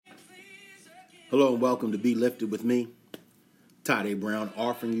Hello and welcome to Be Lifted with me, Todd A. Brown,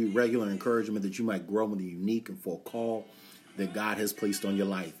 offering you regular encouragement that you might grow in the unique and full call that God has placed on your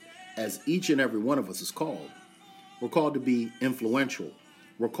life. As each and every one of us is called, we're called to be influential.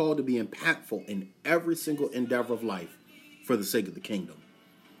 We're called to be impactful in every single endeavor of life for the sake of the kingdom.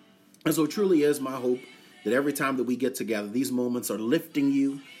 And so it truly is my hope that every time that we get together, these moments are lifting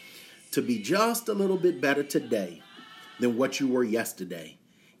you to be just a little bit better today than what you were yesterday,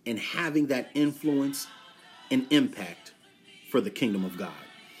 and having that influence and impact for the kingdom of God.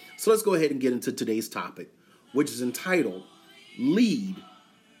 So let's go ahead and get into today's topic, which is entitled, Lead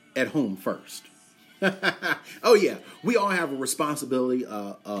at Home First. Oh yeah, we all have a responsibility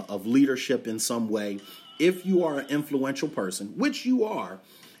of leadership in some way. If you are an influential person, which you are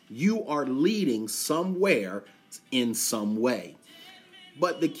leading somewhere in some way.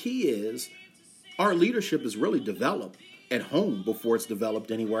 But the key is, our leadership is really developed at home before it's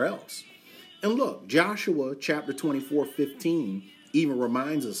developed anywhere else. And look, Joshua chapter 24:15 even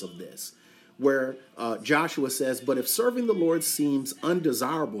reminds us of this, where Joshua says, "But if serving the Lord seems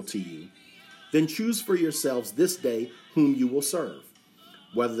undesirable to you, then choose for yourselves this day whom you will serve,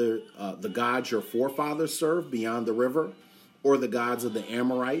 whether the gods your forefathers served beyond the river, or the gods of the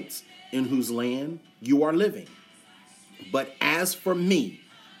Amorites in whose land you are living. But as for me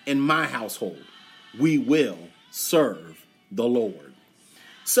and my household, we will serve the Lord."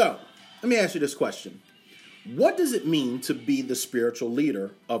 So, let me ask you this question. What does it mean to be the spiritual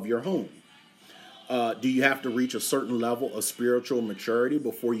leader of your home? Do you have to reach a certain level of spiritual maturity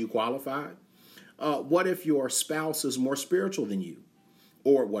before you qualify? What if your spouse is more spiritual than you?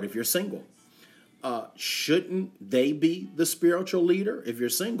 Or what if you're single? Shouldn't they be the spiritual leader? If you're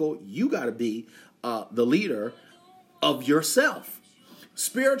single, you got to be the leader of yourself.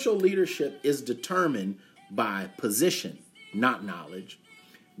 Spiritual leadership is determined by position, not knowledge.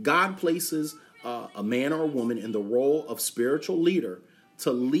 God places a man or a woman in the role of spiritual leader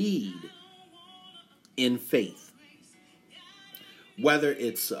to lead in faith. Whether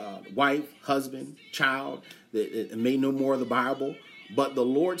it's wife, husband, child, it may know more of the Bible, but the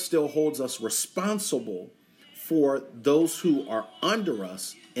Lord still holds us responsible for those who are under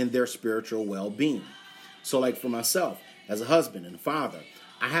us in their spiritual well-being. So like for myself, as a husband and a father,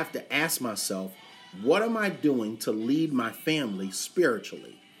 I have to ask myself, what am I doing to lead my family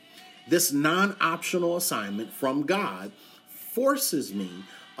spiritually? This non-optional assignment from God forces me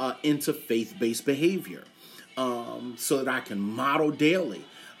into faith-based behavior so that I can model daily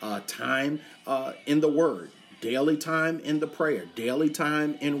time in the Word, daily time in the prayer, daily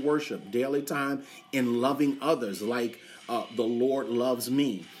time in worship, daily time in loving others like the Lord loves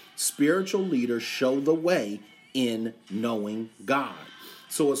me. Spiritual leaders show the way in knowing God.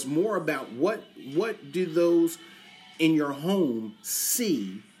 So it's more about what do those in your home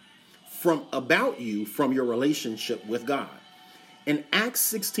see about you from your relationship with God. In Acts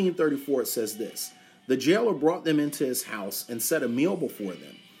 16:34 it says this, "The jailer brought them into his house and set a meal before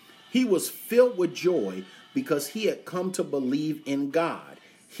them. He was filled with joy because he had come to believe in God,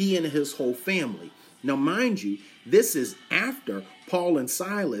 he and his whole family." Now mind you, this is after Paul and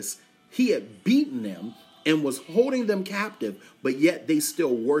Silas, he had beaten them and was holding them captive, but yet they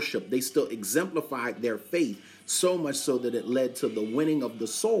still worshiped. They still exemplified their faith, so much so that it led to the winning of the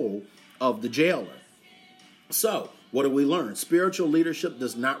soul of the jailer. So, what do we learn? Spiritual leadership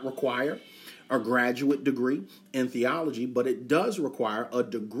does not require a graduate degree in theology, but it does require a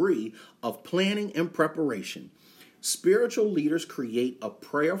degree of planning and preparation. Spiritual leaders create a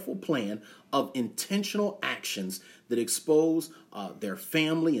prayerful plan of intentional actions that expose their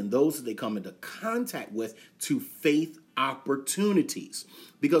family and those that they come into contact with to faith opportunities.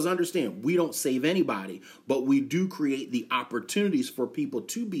 Because understand, we don't save anybody, but we do create the opportunities for people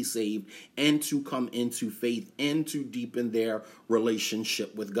to be saved and to come into faith and to deepen their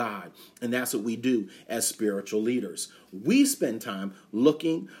relationship with God. And that's what we do as spiritual leaders. We spend time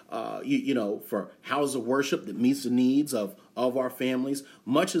looking, for houses of worship that meets the needs of our families,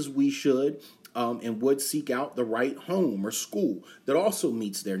 much as we should and would seek out the right home or school that also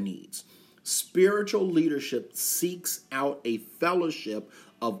meets their needs. Spiritual leadership seeks out a fellowship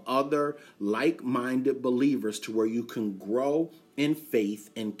of other like-minded believers to where you can grow in faith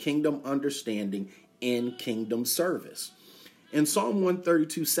and kingdom understanding and kingdom service. In Psalm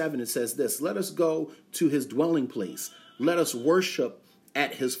 132:7, it says this, "Let us go to his dwelling place. Let us worship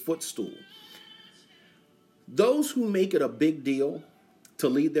at his footstool." Those who make it a big deal to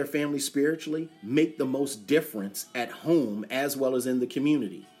lead their family spiritually make the most difference at home as well as in the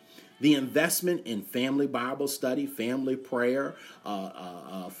community. The investment in family Bible study, family prayer,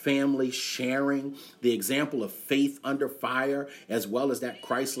 family sharing, the example of faith under fire, as well as that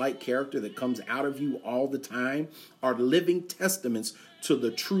Christ-like character that comes out of you all the time, are living testaments to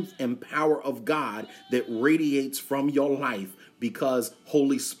the truth and power of God that radiates from your life because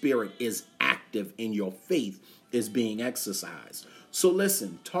Holy Spirit is active in your faith is being exercised. So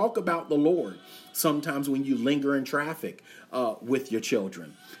listen, talk about the Lord sometimes when you linger in traffic with your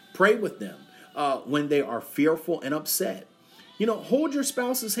children. Pray with them when they are fearful and upset. Hold your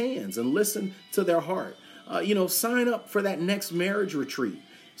spouse's hands and listen to their heart. Sign up for that next marriage retreat.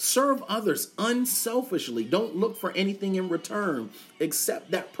 Serve others unselfishly. Don't look for anything in return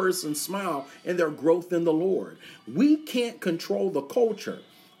except that person's smile and their growth in the Lord. We can't control the culture,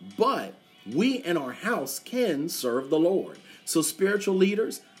 but we in our house can serve the Lord. So spiritual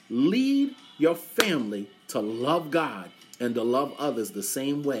leaders, lead your family to love God and to love others the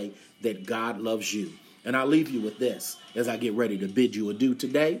same way that God loves you. And I'll leave you with this as I get ready to bid you adieu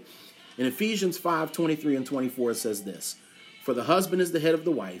today. In Ephesians 5:23 and 24, it says this: "For the husband is the head of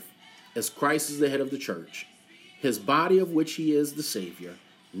the wife, as Christ is the head of the church, his body of which he is the Savior.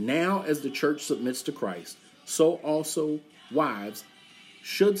 Now as the church submits to Christ, so also wives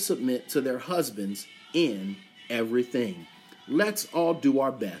should submit to their husbands in everything." Let's all do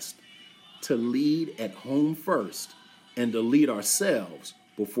our best to lead at home first and to lead ourselves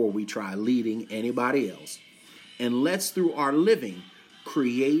before we try leading anybody else. And let's, through our living,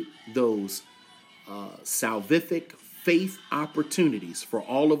 create those salvific faith opportunities for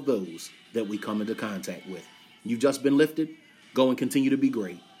all of those that we come into contact with. You've just been lifted. Go and continue to be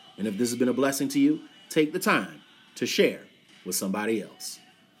great. And if this has been a blessing to you, take the time to share with somebody else.